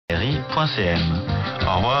CRI.cm.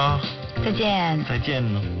 Au revoir. 再见。再见。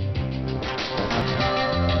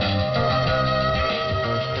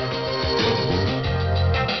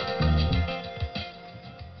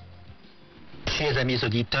Chers amis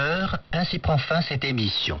auditeurs, ainsi prend fin cette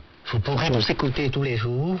émission. Vous pourrez nous écouter tous les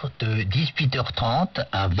jours de 18h30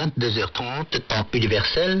 à 22h30 temps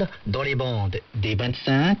universel dans les bandes des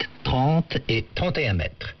 25, 30 et 31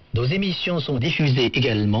 mètres. Nos émissions sont diffusées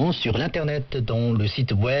également sur l'Internet dont le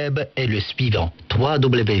site web est le suivant: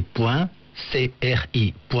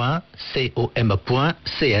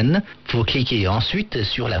 www.cri.com.cn. Vous cliquez ensuite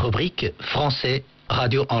sur la rubrique Français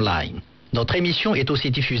Radio Online. Notre émission est aussi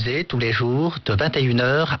diffusée tous les jours de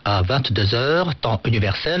 21h à 22h, temps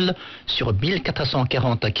universel, sur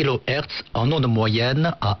 1440 kHz en onde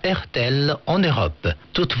moyenne à RTL en Europe.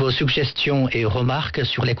 Toutes vos suggestions et remarques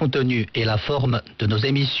sur les contenus et la forme de nos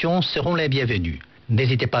émissions seront les bienvenues.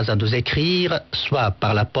 N'hésitez pas à nous écrire, soit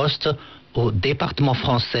par la poste, au département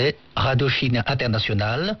français, Radio-Chine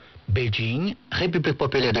International, Beijing, République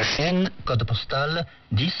populaire de Chine, code postal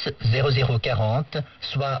 10 0040,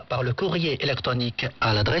 soit par le courrier électronique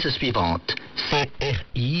à l'adresse suivante: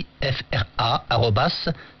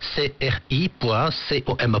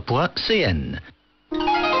 crifra@cri.com.cn.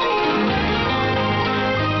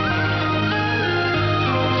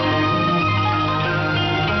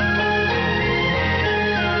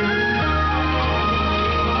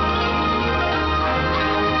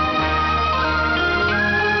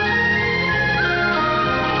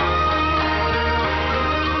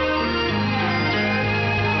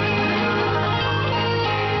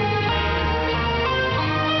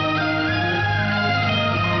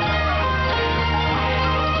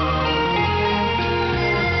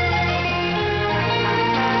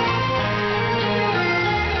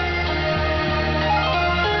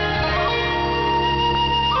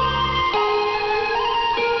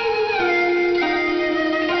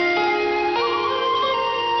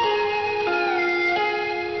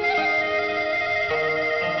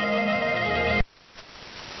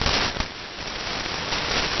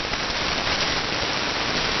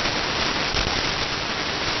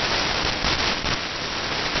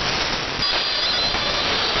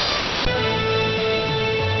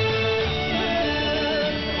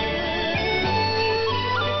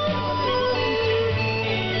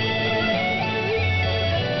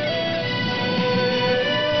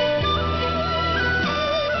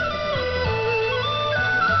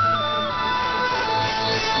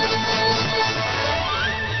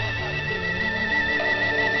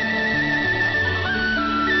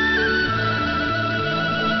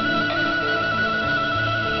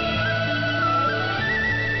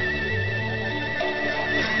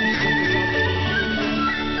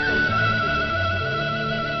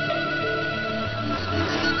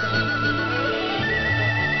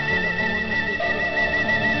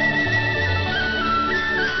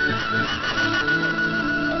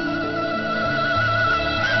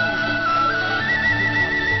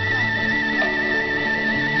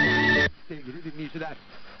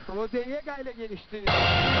 You've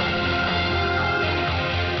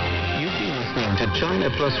been listening to China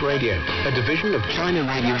Plus Radio, a division of China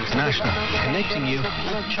Radio International, connecting you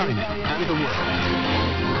with China and the world.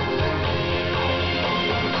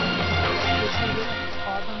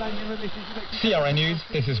 CRI News,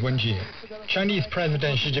 this is Wenjie. Chinese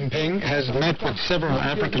President Xi Jinping has met with several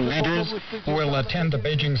African leaders who will attend the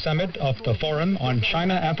Beijing summit of the Forum on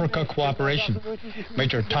China-Africa Cooperation.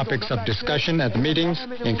 Major topics of discussion at the meetings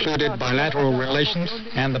included bilateral relations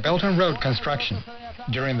and the Belt and Road construction.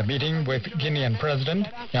 During the meeting with Guinean President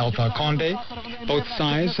Alpha Condé, both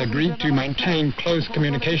sides agreed to maintain close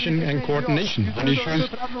communication and coordination on issues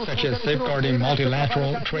such as safeguarding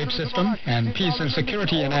multilateral trade system and peace and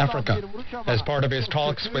security in Africa. As part of his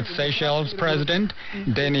talks with Seychelles President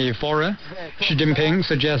Denis Faure, Xi Jinping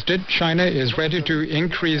suggested China is ready to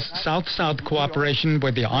increase South-South cooperation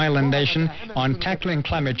with the island nation on tackling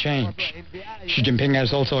climate change. Xi Jinping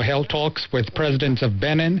has also held talks with presidents of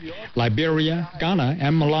Benin, Liberia, Ghana,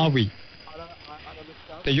 and Malawi.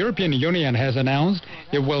 The European Union has announced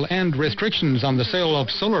it will end restrictions on the sale of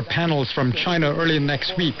solar panels from China early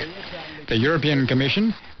next week. The European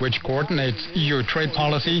Commission, which coordinates EU trade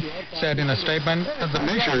policy, said in a statement that the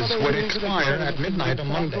measures would expire at midnight on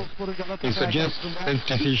Monday. It suggests this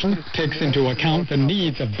decision takes into account the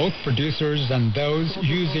needs of both producers and those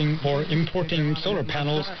using or importing solar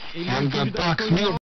panels and the box mill